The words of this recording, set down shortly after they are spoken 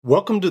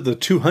Welcome to the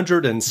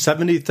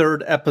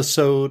 273rd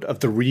episode of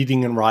the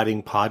Reading and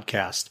Writing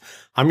Podcast.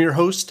 I'm your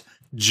host,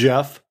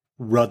 Jeff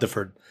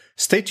Rutherford.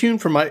 Stay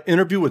tuned for my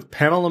interview with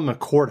Pamela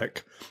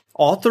McCorduck,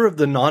 author of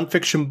the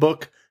nonfiction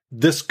book,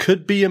 This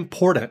Could Be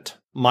Important,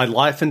 My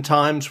Life and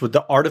Times with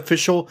the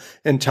Artificial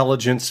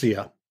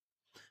Intelligentsia.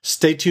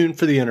 Stay tuned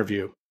for the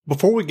interview.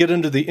 Before we get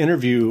into the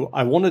interview,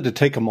 I wanted to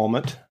take a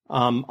moment.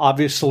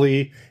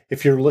 Obviously,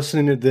 if you're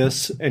listening to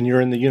this and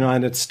you're in the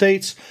United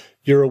States,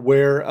 you're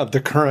aware of the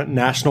current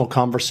national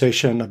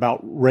conversation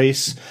about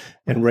race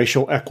and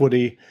racial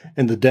equity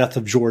and the death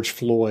of George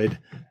Floyd,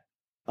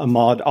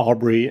 Ahmaud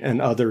Arbery, and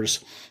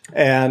others.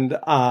 And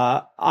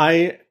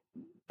I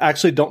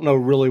actually don't know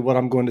really what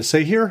I'm going to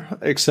say here,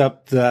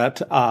 except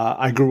that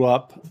I grew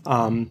up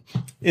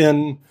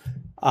in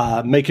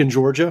Macon,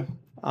 Georgia.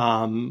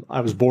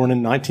 I was born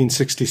in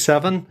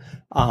 1967.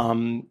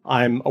 I'm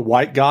a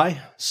white guy,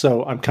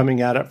 so I'm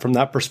coming at it from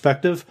that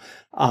perspective.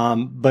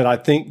 But I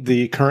think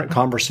the current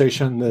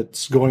conversation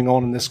that's going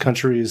on in this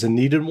country is a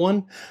needed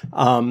one.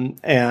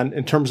 And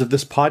in terms of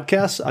this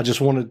podcast, I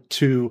just wanted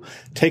to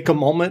take a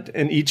moment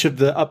in each of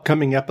the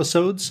upcoming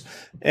episodes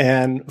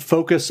and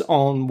focus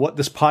on what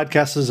this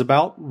podcast is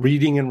about,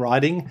 reading and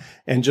writing,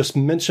 and just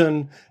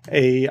mention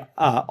a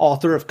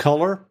author of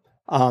color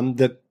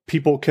that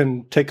people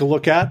can take a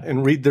look at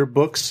and read their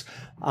books.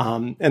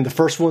 And the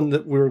first one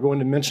that we were going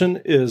to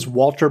mention is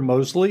Walter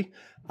Mosley,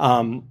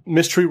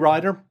 mystery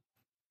writer.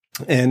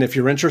 And if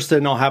you're interested,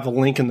 and I'll have a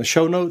link in the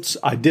show notes,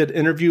 I did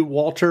interview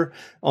Walter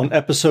on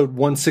episode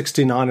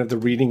 169 of the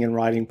Reading and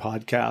Writing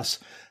Podcast.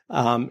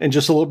 And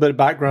just a little bit of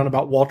background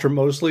about Walter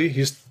Mosley.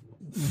 He's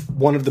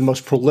one of the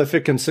most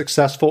prolific and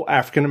successful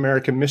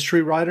African-American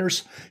mystery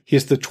writers. He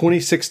is the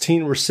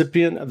 2016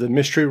 recipient of the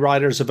Mystery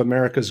Writers of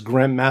America's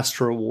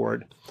Grandmaster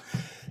Award.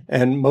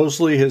 And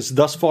Mosley has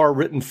thus far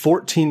written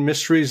 14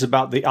 mysteries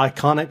about the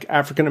iconic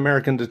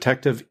African-American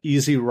detective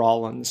Easy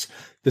Rawlins.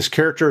 This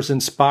character is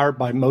inspired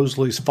by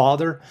Mosley's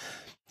father's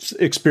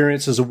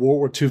experience as a World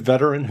War II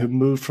veteran who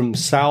moved from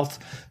South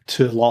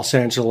to Los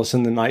Angeles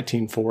in the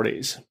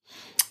 1940s.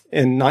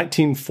 In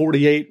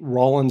 1948,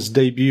 Rawlins'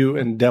 debut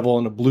in Devil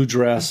in a Blue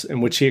Dress, in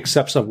which he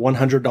accepts a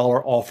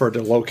 $100 offer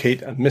to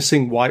locate a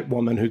missing white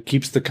woman who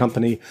keeps the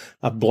company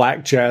of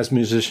black jazz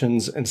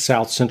musicians in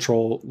South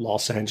Central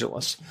Los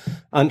Angeles.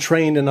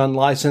 Untrained and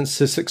unlicensed,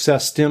 his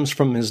success stems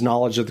from his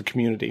knowledge of the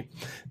community.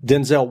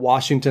 Denzel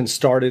Washington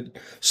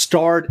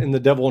starred in the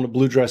Devil in a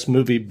Blue Dress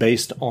movie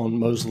based on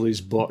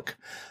Mosley's book.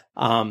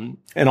 And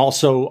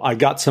also, I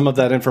got some of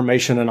that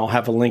information, and I'll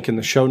have a link in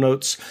the show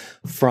notes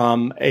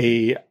from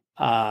a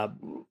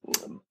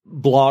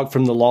blog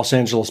from the Los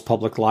Angeles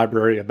Public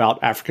Library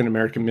about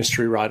African-American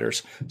mystery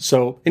writers.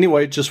 So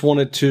anyway, just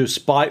wanted to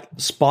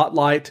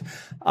spotlight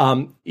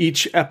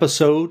each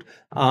episode,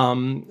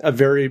 a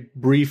very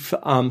brief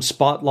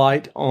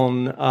spotlight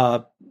on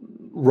a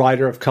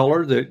writer of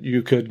color that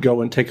you could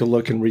go and take a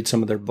look and read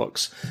some of their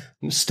books.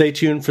 Stay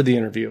tuned for the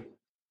interview.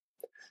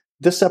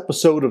 This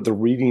episode of the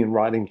Reading and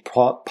Writing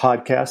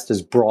Podcast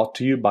is brought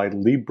to you by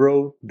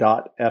Libro.fm.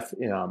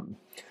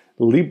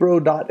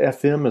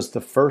 Libro.fm is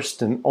the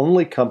first and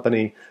only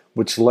company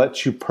which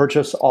lets you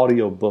purchase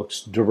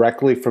audiobooks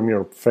directly from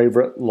your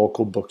favorite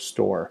local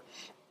bookstore.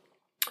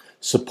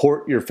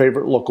 Support your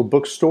favorite local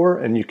bookstore,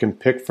 and you can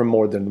pick from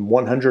more than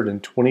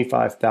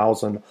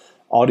 125,000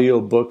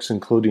 audiobooks,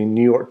 including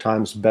New York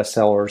Times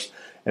bestsellers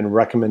and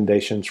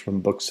recommendations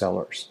from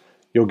booksellers.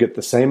 You'll get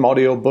the same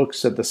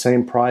audiobooks at the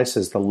same price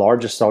as the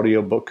largest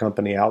audiobook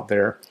company out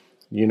there.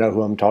 You know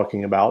who I'm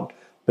talking about,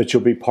 but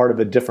you'll be part of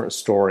a different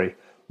story,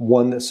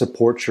 one that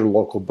supports your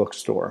local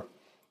bookstore.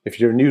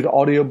 If you're new to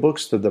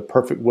audiobooks, they're the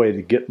perfect way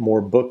to get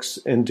more books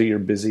into your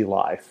busy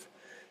life.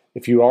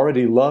 If you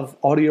already love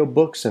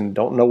audiobooks and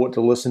don't know what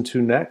to listen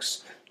to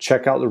next,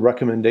 check out the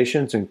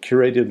recommendations and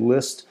curated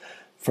list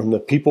from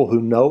the people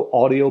who know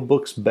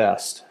audiobooks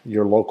best,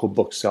 your local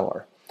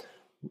bookseller.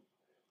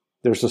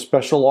 There's a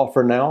special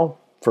offer now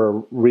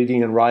for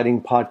Reading and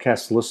Writing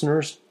Podcast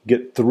listeners.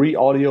 Get 3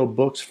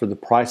 audiobooks for the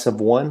price of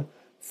one,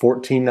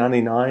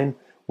 $14.99.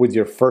 with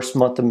your first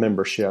month of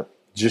membership.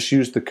 Just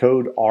use the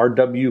code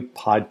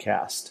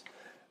RWPodcast.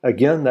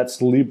 Again,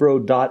 that's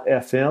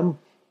Libro.fm,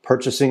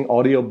 purchasing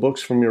audiobooks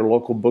from your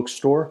local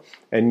bookstore,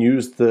 and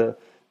use the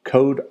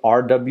code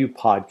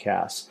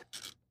RWPodcast.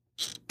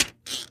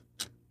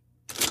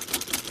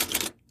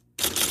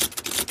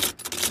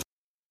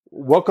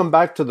 Welcome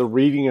back to the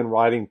Reading and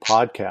Writing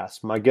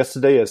Podcast. My guest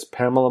today is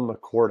Pamela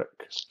McCorduck.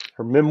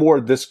 Her memoir,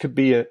 This Could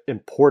Be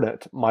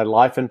Important, My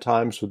Life and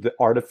Times with the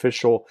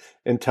Artificial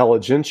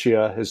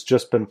Intelligentsia, has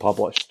just been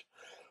published.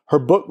 Her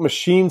book,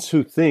 Machines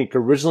Who Think,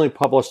 originally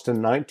published in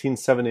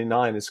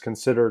 1979, is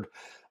considered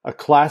a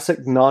classic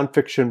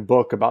nonfiction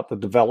book about the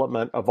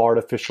development of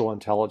artificial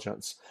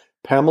intelligence.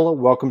 Pamela,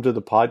 welcome to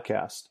the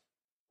podcast.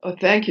 Oh,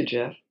 thank you,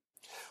 Jeff.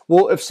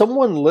 Well, if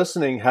someone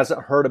listening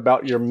hasn't heard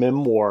about your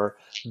memoir,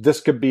 This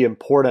Could Be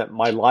Important,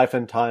 My Life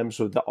and Times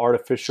with the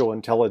Artificial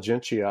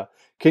Intelligentsia,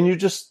 can you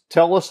just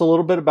tell us a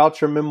little bit about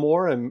your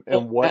memoir and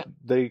what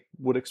they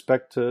would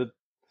expect to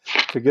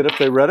get if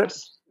they read it?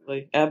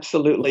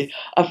 Absolutely.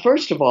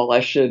 First of all, I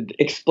should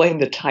explain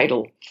the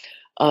title.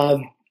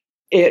 Um,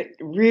 it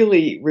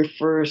really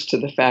refers to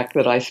the fact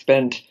that I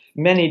spent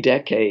many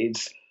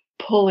decades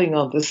pulling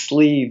on the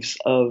sleeves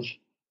of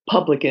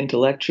public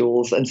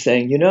intellectuals and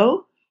saying,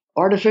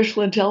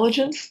 artificial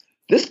intelligence,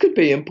 this could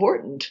be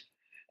important.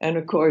 And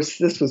of course,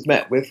 this was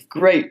met with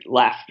great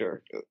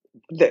laughter.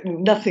 That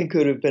nothing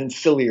could have been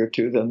sillier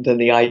to them than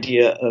the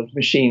idea of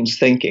machines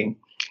thinking.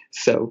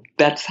 So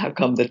that's how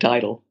come the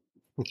title.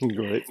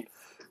 Great.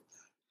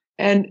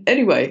 And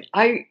anyway,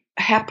 I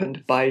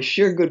happened by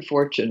sheer good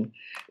fortune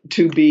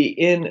to be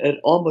in at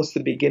almost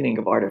the beginning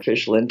of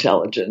artificial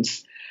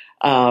intelligence.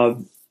 Uh,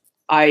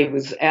 I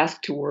was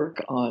asked to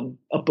work on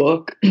a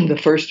book, the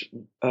first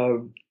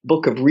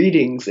book of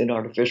readings in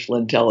artificial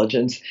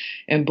intelligence.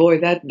 And boy,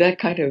 that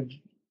kind of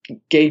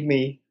gave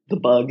me the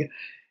bug.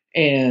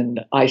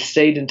 And I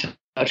stayed in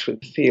touch with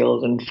the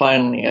field. And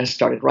finally, I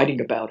started writing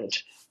about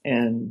it.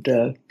 And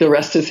the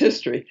rest is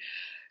history.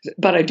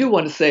 But I do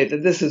want to say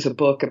that this is a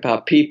book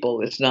about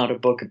people. It's not a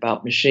book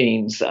about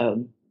machines.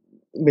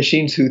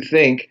 Machines who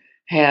think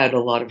had a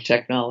lot of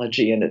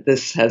technology in it.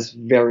 This has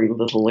very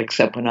little,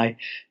 except when I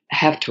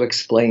have to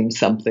explain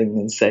something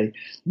and say,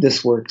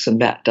 this works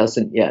and that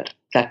doesn't yet,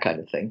 that kind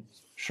of thing.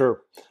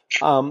 Sure.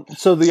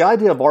 So the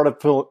idea of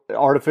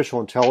artificial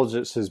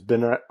intelligence has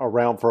been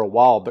around for a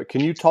while, but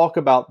can you talk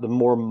about the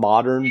more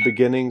modern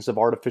beginnings of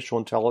artificial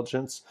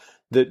intelligence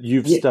that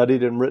you've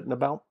studied and written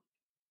about?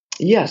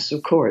 Yes,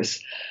 of course.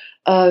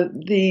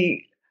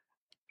 The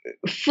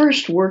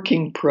first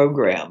working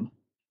program,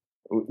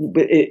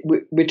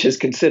 which is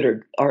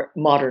considered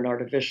modern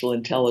artificial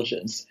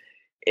intelligence,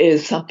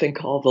 is something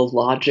called the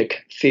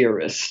Logic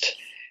Theorist.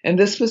 And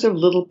this was a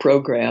little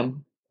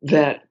program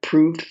that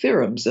proved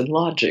theorems in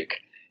logic.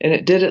 And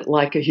it did it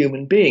like a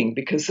human being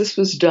because this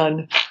was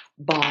done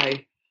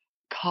by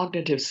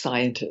cognitive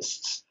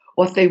scientists.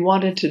 What they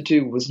wanted to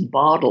do was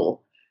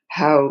model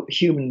how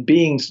human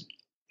beings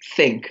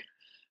think.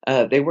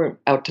 They weren't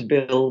out to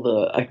build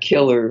a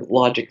killer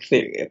logic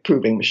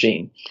proving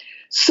machine.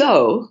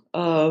 So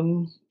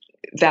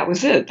that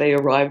was it. They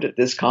arrived at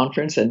this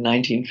conference in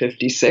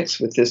 1956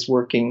 with this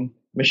working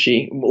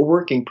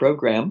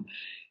program,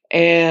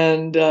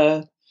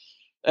 and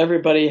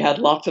everybody had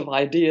lots of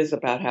ideas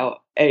about how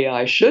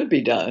AI should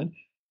be done,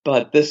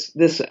 but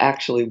this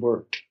actually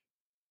worked.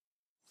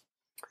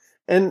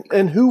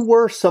 And who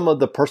were some of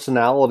the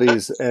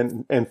personalities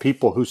and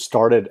people who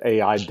started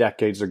AI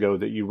decades ago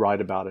that you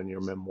write about in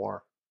your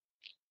memoir?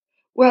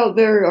 Well,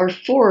 there are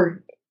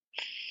four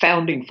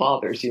founding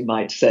fathers, you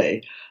might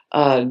say.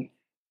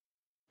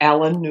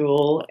 Alan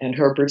Newell and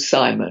Herbert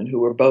Simon, who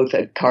were both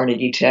at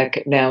Carnegie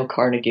Tech, now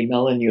Carnegie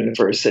Mellon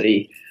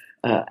University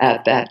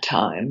at that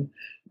time,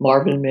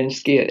 Marvin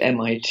Minsky at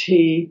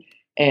MIT,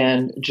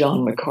 and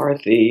John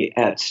McCarthy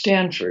at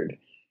Stanford.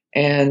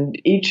 And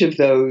each of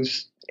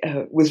those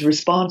was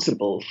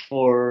responsible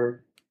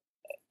for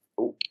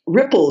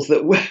ripples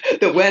that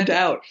went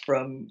out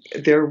from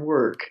their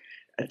work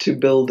to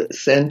build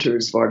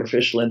centers of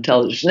artificial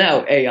intelligence.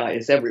 Now AI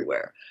is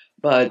everywhere,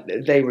 but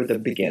they were the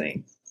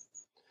beginning.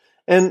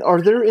 And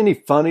are there any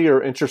funny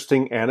or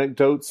interesting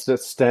anecdotes that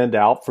stand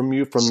out from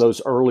you from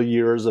those early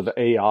years of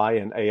AI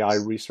and AI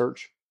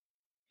research?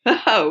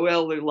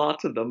 Well, there are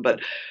lots of them, but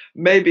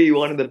maybe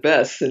one of the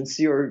best, since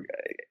your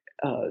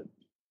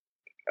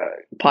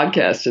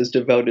podcast is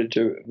devoted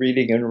to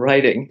reading and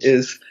writing,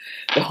 is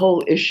the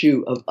whole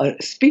issue of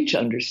speech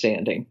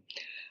understanding.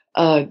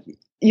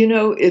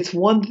 It's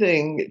one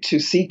thing to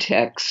see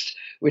text,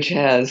 which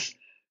has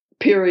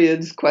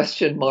periods,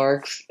 question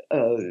marks,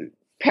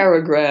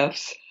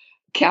 paragraphs,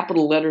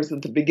 capital letters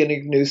at the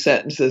beginning of new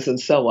sentences, and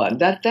so on.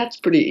 That's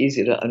pretty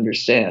easy to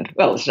understand.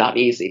 Well, it's not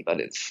easy,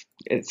 but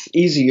it's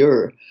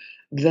easier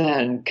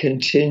than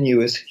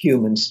continuous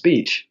human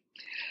speech.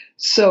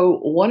 So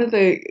one of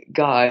the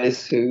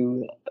guys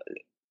who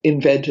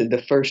invented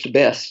the first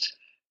best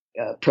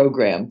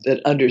program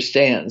that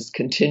understands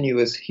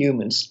continuous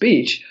human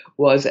speech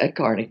was at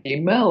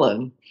Carnegie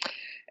Mellon.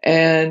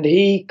 And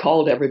he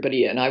called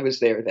everybody in. I was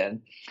there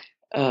then.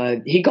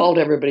 He called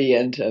everybody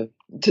in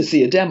to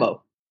see a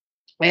demo.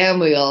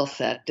 And we all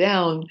sat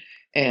down,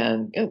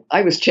 and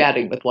I was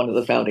chatting with one of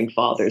the founding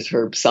fathers,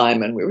 Herb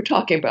Simon. We were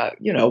talking about,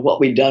 what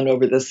we'd done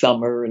over the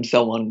summer and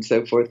so on and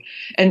so forth.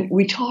 And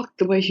we talked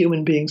the way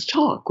human beings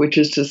talk, which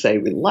is to say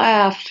we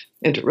laughed,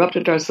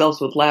 interrupted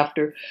ourselves with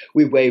laughter.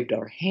 We waved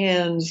our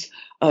hands.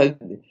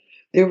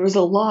 There was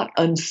a lot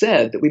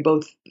unsaid that we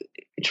both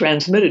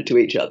transmitted to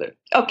each other.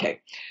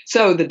 Okay,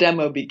 so the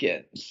demo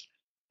begins.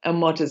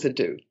 And what does it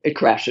do? It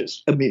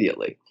crashes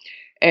immediately.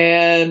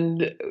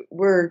 And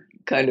we're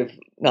kind of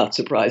not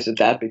surprised at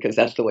that because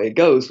that's the way it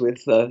goes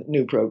with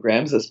new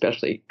programs,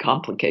 especially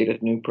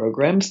complicated new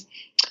programs.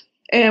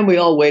 And we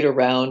all wait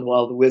around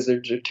while the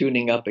wizards are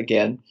tuning up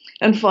again.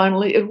 And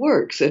finally it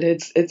works. And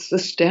it's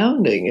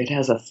astounding. It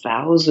has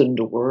 1,000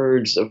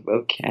 words of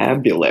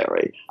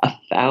vocabulary.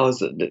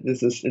 1,000.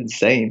 This is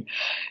insane.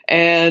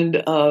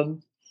 And,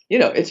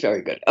 it's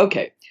very good.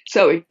 Okay.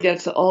 So it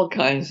gets all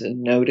kinds of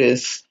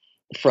notice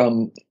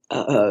from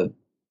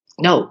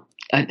No,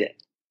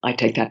 I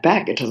take that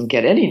back. It doesn't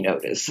get any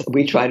notice.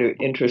 We try to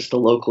interest the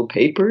local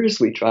papers.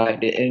 We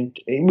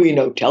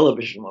know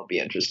television won't be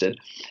interested.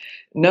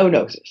 No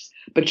notice.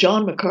 But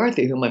John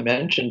McCarthy, whom I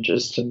mentioned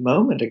just a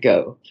moment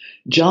ago,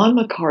 John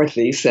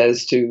McCarthy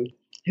says to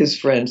his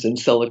friends in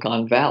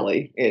Silicon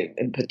Valley,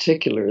 in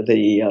particular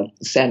the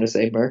San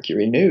Jose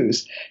Mercury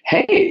News,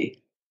 hey,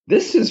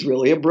 this is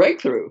really a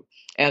breakthrough.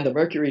 And the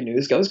Mercury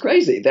News goes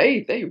crazy.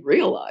 They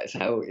realize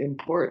how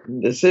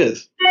important this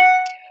is.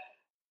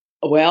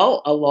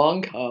 Well,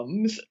 along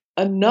comes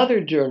another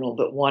journal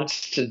that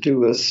wants to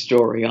do a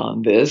story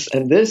on this,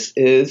 and this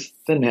is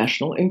the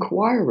National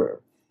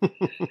Enquirer.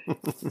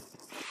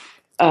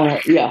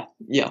 Yeah.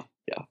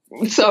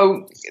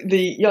 So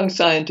the young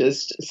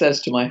scientist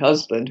says to my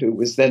husband, who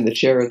was then the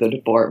chair of the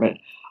department,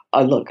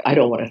 look, I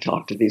don't want to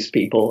talk to these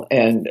people,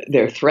 and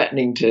they're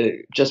threatening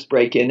to just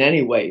break in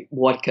anyway.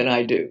 What can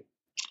I do?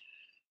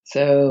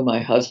 So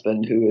my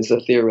husband, who is a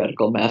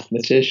theoretical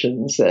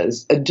mathematician,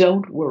 says,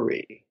 don't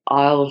worry,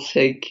 I'll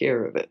take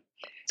care of it.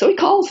 So he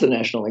calls the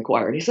National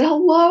Enquirer and he says,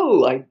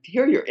 hello, I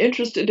hear you're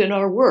interested in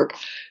our work.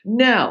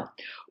 Now,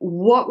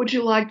 what would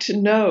you like to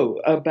know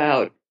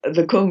about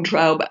the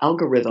Kung-Traub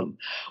algorithm?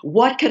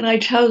 What can I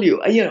tell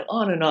you?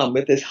 On and on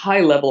with this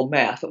high-level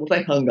math. Well,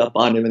 they hung up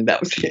on him, and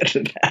that was the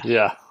end of that.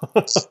 Yeah.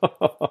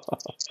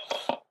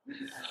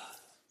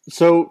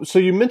 So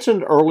you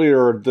mentioned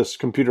earlier this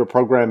computer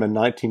program in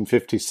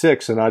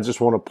 1956, and I just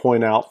want to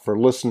point out for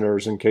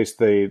listeners, in case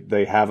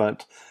they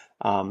haven't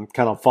kind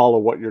of follow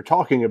what you're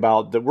talking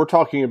about, that we're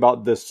talking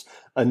about this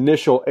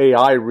initial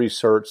AI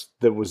research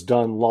that was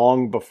done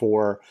long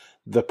before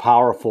the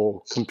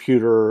powerful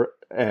computer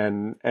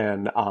and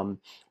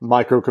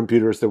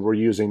microcomputers that we're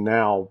using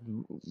now,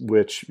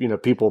 which,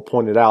 people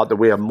pointed out that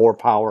we have more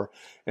power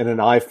in an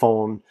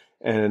iPhone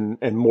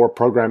and more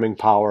programming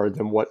power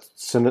than what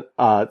sent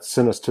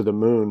us to the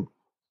moon.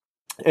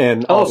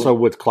 And also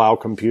with cloud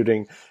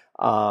computing,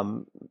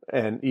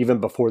 and even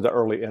before the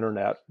early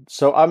internet.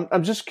 So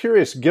I'm just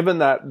curious, given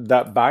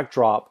that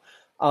backdrop,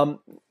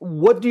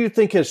 what do you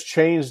think has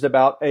changed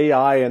about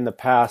AI in the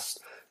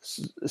past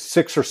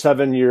 6 or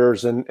 7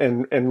 years,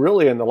 and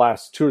really in the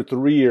last 2 or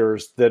 3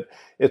 years, that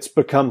it's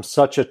become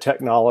such a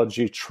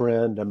technology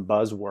trend and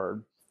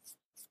buzzword?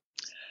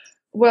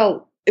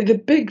 Well, the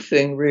big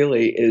thing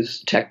really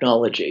is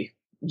technology.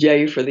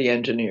 Yay for the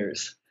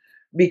engineers.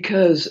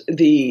 Because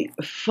the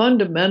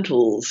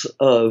fundamentals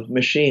of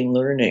machine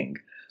learning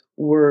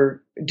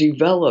were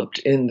developed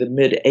in the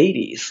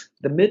mid-'80s,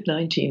 the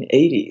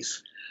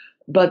mid-1980s,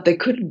 but they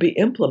couldn't be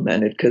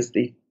implemented because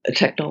the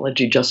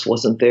technology just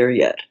wasn't there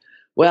yet.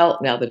 Well,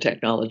 now the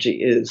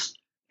technology is,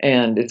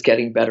 and it's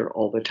getting better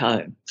all the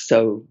time.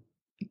 So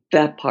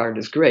that part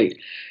is great.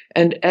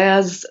 And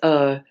as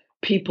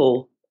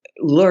people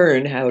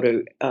learn how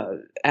to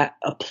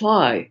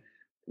apply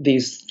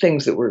these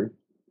things that were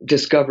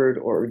discovered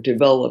or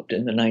developed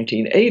in the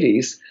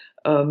 1980s,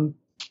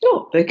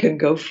 they can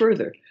go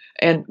further.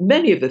 And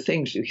many of the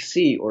things you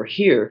see or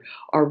hear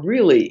are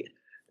really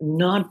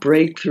not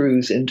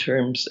breakthroughs in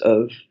terms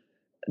of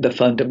the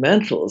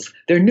fundamentals.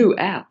 They're new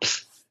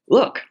apps.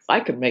 Look,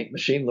 I can make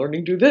machine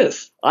learning do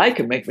this. I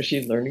can make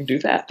machine learning do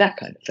that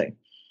kind of thing.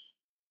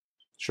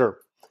 Sure.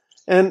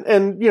 And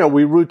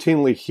we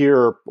routinely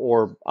hear,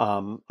 or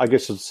I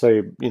guess I'd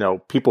say,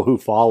 people who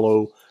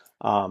follow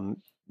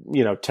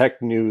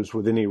tech news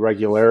with any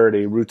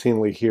regularity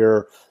routinely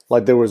hear,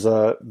 like there was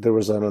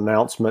an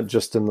announcement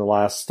just in the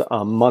last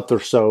month or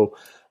so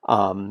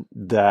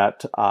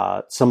that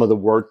some of the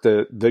work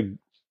that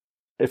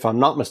if I'm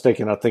not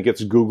mistaken, I think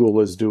it's Google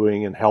is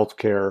doing in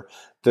healthcare,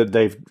 that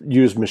they've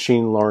used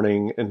machine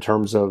learning in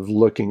terms of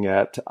looking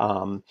at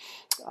bone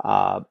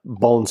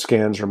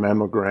scans or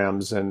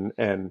mammograms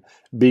and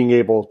being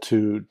able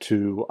to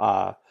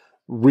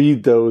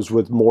read those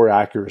with more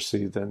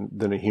accuracy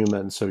than a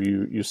human. So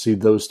you see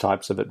those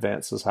types of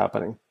advances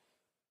happening.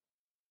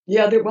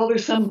 Yeah,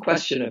 there's some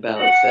question about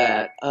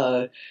that.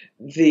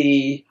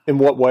 In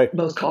what way?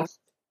 Most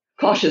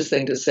cautious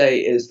thing to say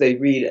is they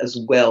read as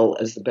well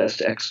as the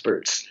best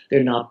experts.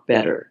 They're not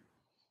better.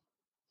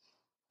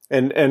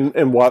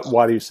 And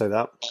why do you say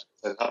that?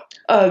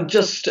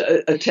 Just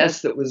a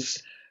test that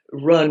was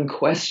run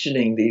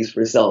questioning these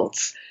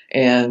results,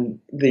 and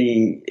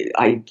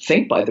I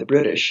think by the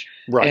British,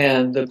 right.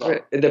 And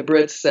the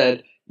Brits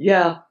said,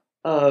 yeah,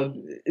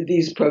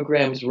 these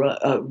programs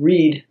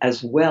read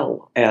as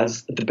well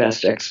as the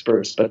best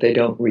experts, but they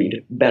don't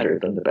read better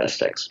than the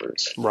best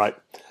experts. Right.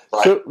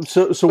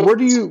 So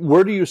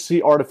where do you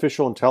see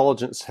artificial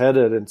intelligence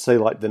headed in, say,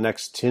 like the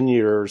next 10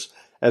 years,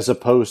 as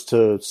opposed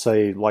to,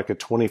 say, like a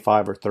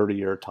 25 or 30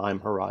 year time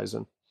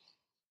horizon?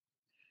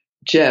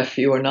 Jeff,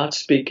 you are not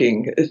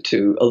speaking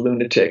to a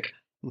lunatic.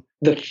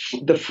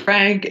 The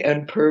frank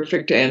and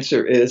perfect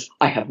answer is,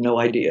 I have no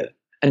idea,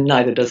 and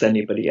neither does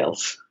anybody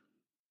else.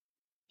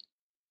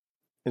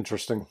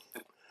 Interesting.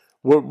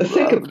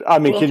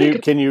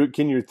 Can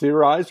you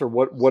theorize, or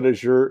what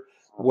is your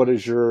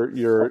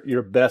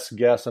best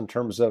guess in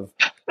terms of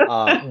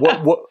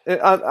what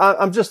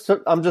I'm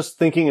just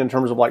thinking in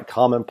terms of like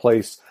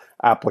commonplace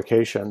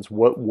applications.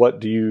 What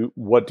do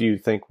you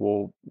think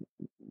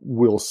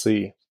we'll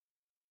see?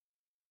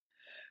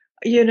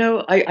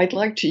 I'd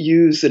like to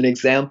use an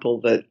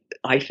example that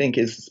I think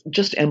is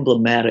just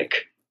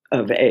emblematic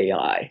of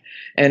AI,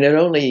 and it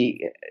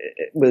only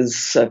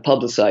was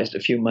publicized a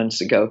few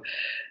months ago.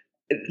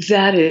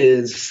 That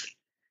is,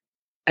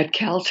 at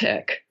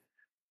Caltech,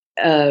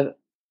 a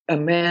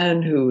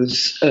man who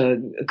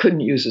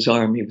couldn't use his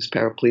arm, he was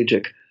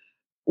paraplegic,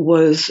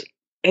 was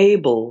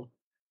able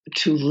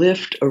to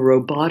lift a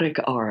robotic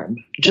arm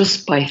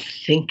just by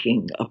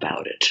thinking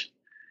about it.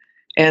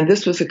 And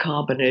this was a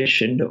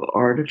combination of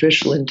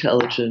artificial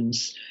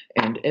intelligence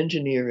and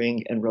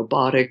engineering and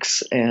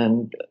robotics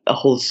and a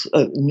whole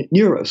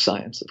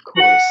neuroscience, of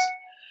course.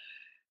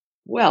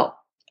 Well,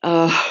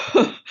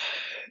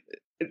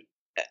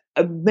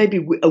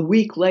 maybe a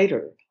week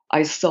later,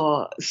 I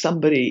saw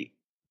somebody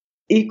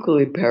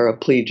equally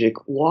paraplegic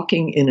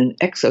walking in an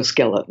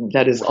exoskeleton,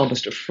 that is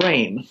almost a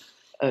frame,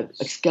 a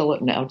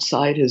skeleton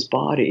outside his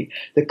body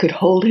that could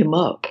hold him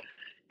up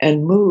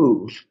and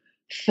move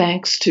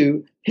thanks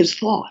to his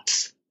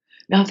thoughts.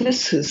 Now,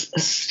 this is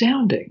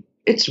astounding.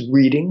 It's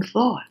reading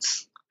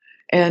thoughts.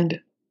 And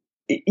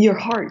your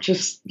heart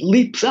just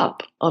leaps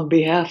up on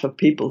behalf of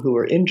people who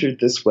are injured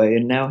this way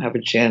and now have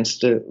a chance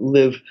to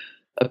live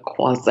a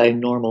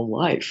quasi-normal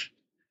life.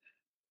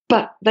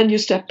 But then you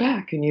step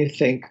back and you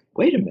think,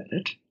 wait a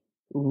minute,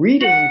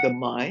 reading the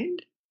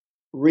mind?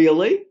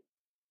 Really?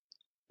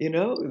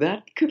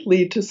 That could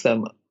lead to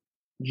some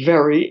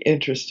very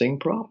interesting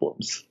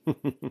problems.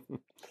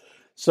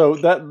 So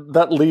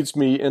that leads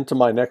me into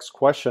my next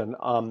question.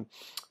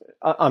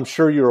 I'm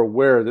sure you're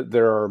aware that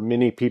there are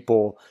many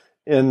people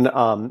in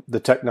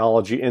the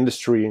technology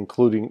industry,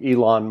 including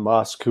Elon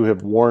Musk, who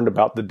have warned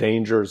about the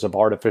dangers of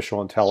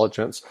artificial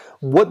intelligence.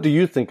 What do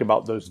you think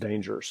about those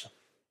dangers?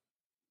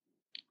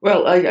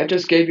 Well, I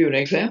just gave you an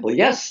example.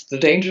 Yes, the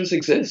dangers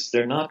exist.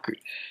 They're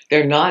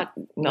not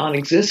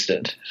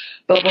non-existent.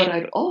 But what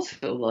I'd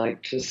also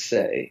like to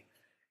say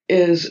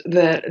is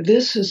that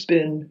this has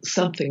been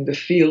something the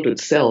field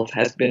itself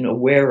has been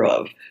aware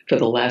of for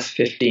the last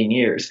 15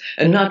 years,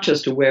 and not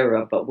just aware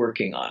of, but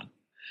working on.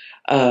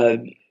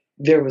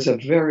 There was a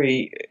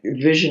very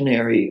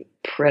visionary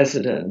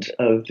president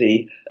of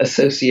the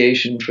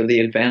Association for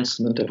the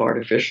Advancement of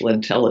Artificial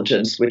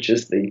Intelligence, which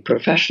is the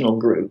professional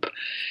group.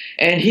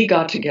 And he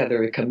got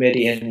together a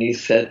committee and he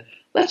said,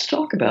 let's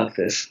talk about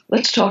this.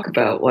 Let's talk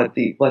about what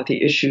the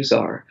issues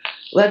are.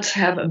 Let's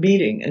have a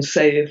meeting and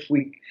see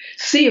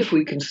if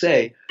we can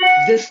say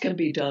this can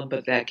be done,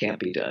 but that can't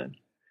be done.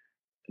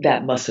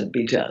 That mustn't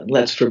be done.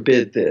 Let's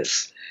forbid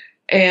this.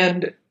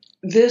 And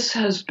this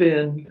has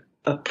been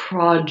a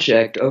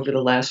project over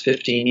the last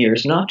 15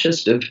 years, not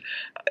just of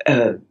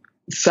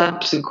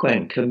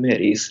subsequent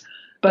committees,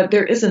 but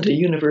there isn't a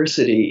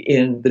university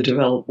in the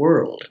developed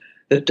world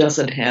that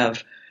doesn't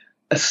have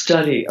a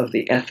study of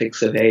the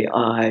ethics of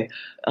AI,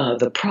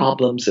 the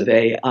problems of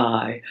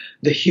AI,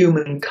 the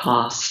human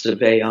cost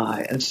of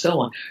AI, and so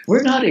on.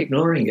 We're not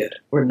ignoring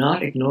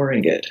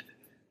it.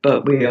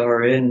 But we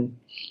are in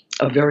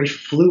a very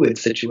fluid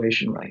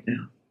situation right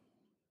now.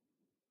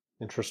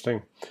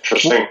 Interesting.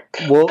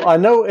 Well, I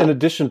know in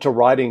addition to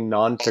writing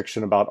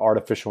nonfiction about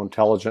artificial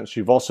intelligence,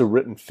 you've also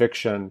written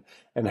fiction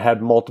and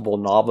had multiple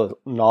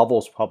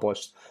novels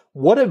published.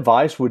 What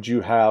advice would you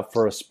have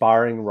for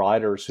aspiring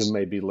writers who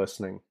may be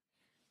listening?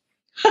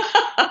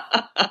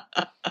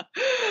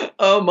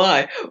 Oh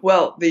my!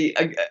 Well, the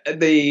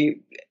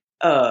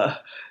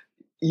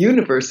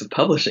universe of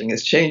publishing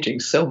is changing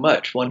so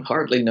much, one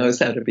hardly knows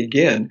how to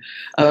begin.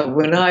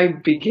 When I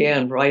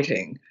began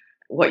writing,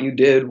 what you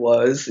did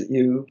was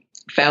you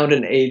found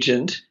an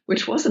agent,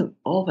 which wasn't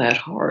all that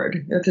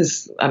hard.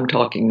 I'm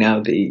talking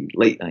now the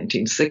late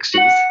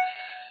 1960s.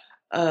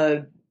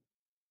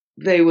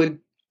 They would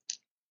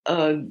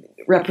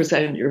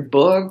represent your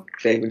book.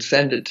 They would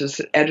send it to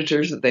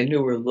editors that they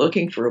knew were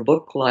looking for a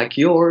book like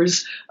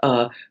yours.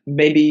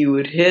 Maybe you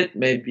would hit,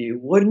 maybe you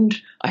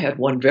wouldn't. I had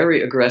one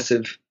very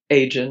aggressive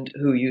agent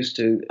who used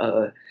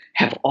to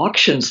have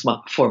auctions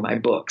for my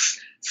books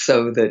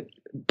so that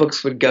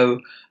books would go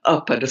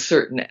up at a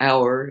certain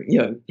hour.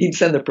 He'd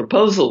send the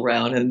proposal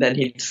round and then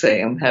he'd say,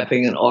 I'm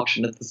having an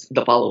auction at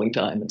the following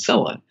time, and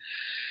so on.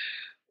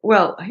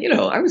 Well,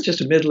 I was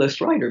just a mid-list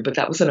writer, but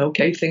that was an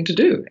okay thing to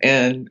do.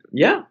 And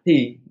yeah,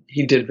 he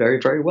did very,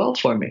 very well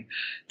for me.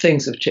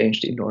 Things have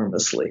changed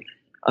enormously.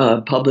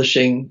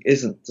 Publishing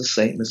isn't the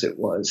same as it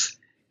was.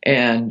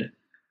 And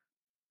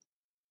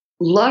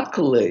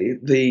luckily,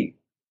 the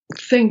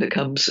thing that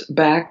comes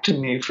back to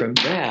me from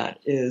that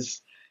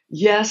is,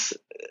 yes,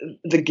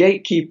 the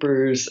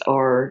gatekeepers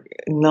are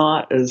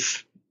not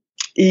as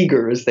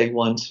eager as they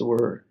once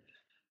were,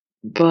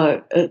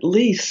 but at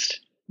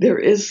least there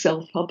is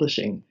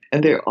self-publishing,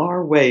 and there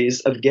are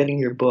ways of getting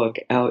your book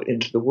out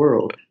into the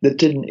world that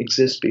didn't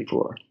exist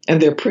before,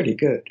 and they're pretty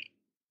good.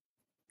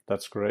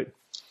 That's great.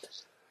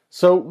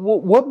 So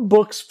what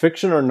books,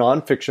 fiction or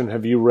nonfiction,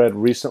 have you read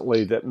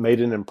recently that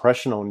made an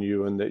impression on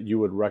you and that you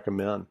would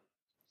recommend?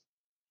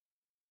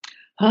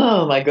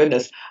 Oh, my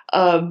goodness.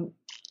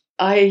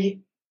 I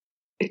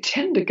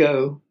tend to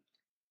go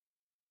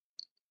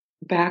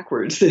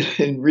backwards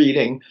in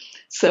reading.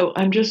 So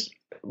I'm just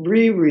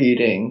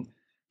rereading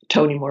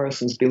Toni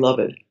Morrison's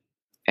Beloved.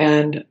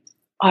 And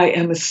I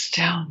am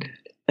astounded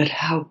at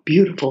how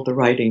beautiful the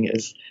writing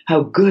is,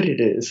 how good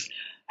it is,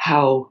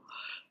 how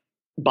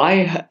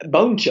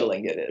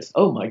bone-chilling it is.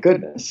 Oh my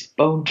goodness,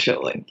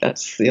 bone-chilling.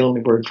 That's the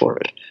only word for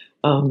it.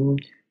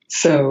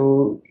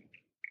 So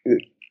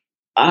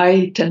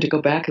I tend to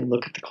go back and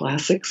look at the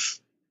classics.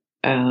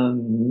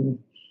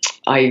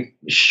 I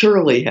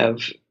surely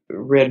have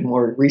read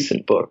more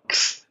recent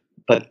books,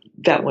 but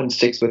that one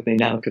sticks with me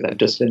now because I've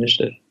just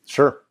finished it.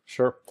 Sure.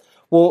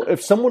 Well,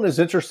 if someone is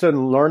interested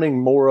in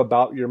learning more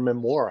about your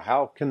memoir,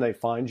 how can they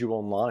find you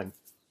online?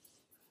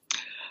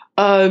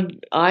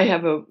 I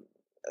have a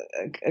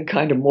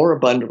kind of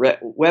moribund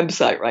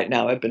website right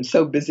now. I've been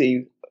so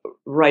busy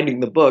writing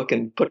the book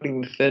and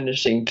putting the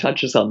finishing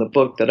touches on the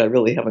book that I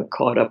really haven't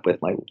caught up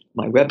with my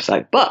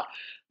website. But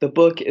the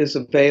book is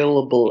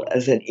available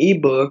as an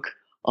ebook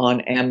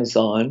on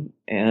Amazon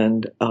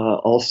and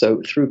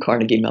also through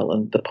Carnegie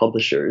Mellon, the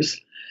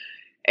publishers.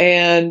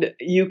 And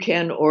you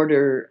can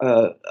order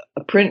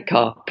a print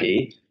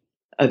copy.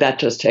 That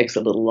just takes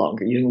a little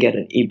longer. You can get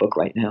an ebook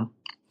right now.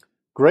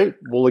 Great.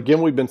 Well,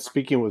 again, we've been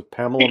speaking with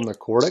Pamela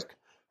McCorduck.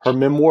 Her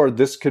memoir,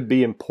 This Could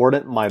Be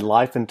Important, My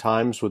Life and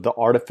Times with the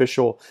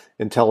Artificial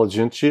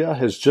Intelligentsia,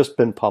 has just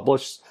been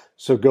published.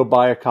 So go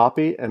buy a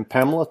copy. And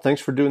Pamela,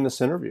 thanks for doing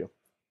this interview.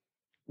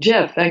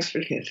 Jeff, thanks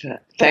for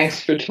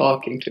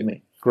talking to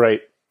me.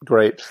 Great.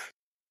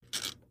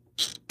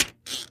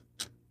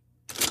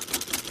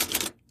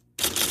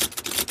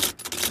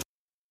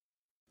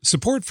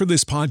 Support for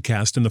this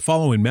podcast and the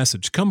following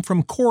message come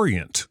from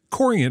Corient.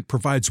 Corient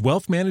provides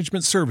wealth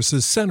management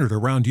services centered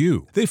around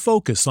you. They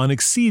focus on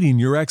exceeding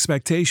your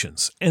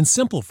expectations and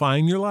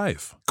simplifying your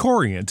life.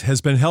 Corient has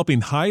been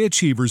helping high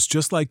achievers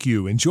just like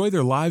you enjoy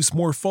their lives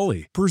more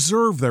fully,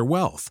 preserve their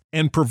wealth,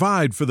 and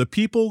provide for the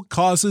people,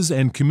 causes,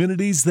 and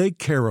communities they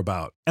care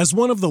about. As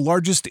one of the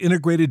largest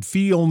integrated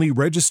fee-only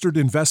registered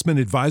investment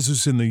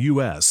advisors in the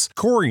U.S.,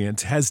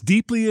 Corient has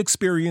deeply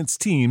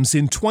experienced teams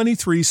in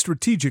 23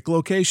 strategic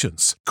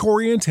locations.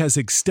 Corient has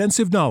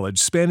extensive knowledge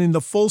spanning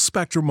the full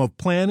spectrum of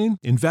planning,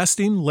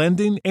 investing,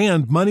 lending,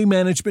 and money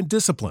management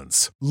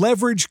disciplines.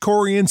 Leverage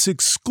Corient's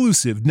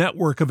exclusive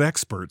network of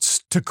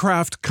experts to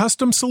craft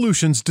custom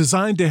solutions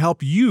designed to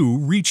help you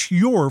reach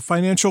your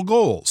financial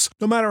goals,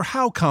 no matter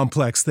how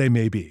complex they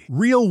may be.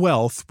 Real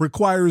wealth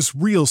requires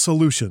real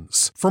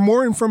solutions. For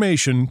more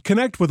information,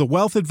 connect with a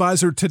wealth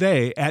advisor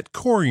today at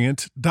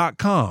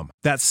Corient.com.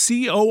 That's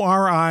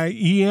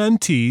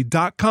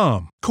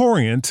Corient.com.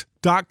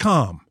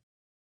 Corient.com.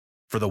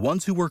 For the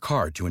ones who work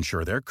hard to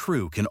ensure their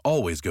crew can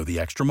always go the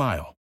extra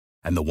mile,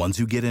 and the ones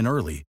who get in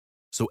early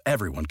so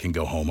everyone can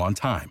go home on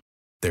time,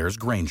 there's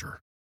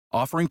Grainger,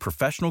 offering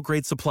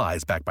professional-grade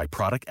supplies backed by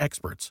product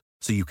experts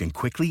so you can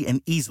quickly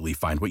and easily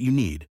find what you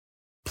need.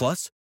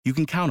 Plus, you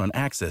can count on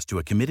access to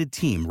a committed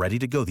team ready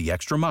to go the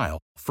extra mile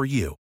for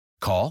you.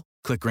 Call,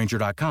 click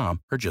Grainger.com,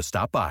 or just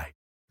stop by.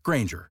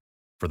 Grainger,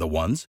 for the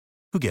ones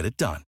who get it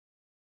done.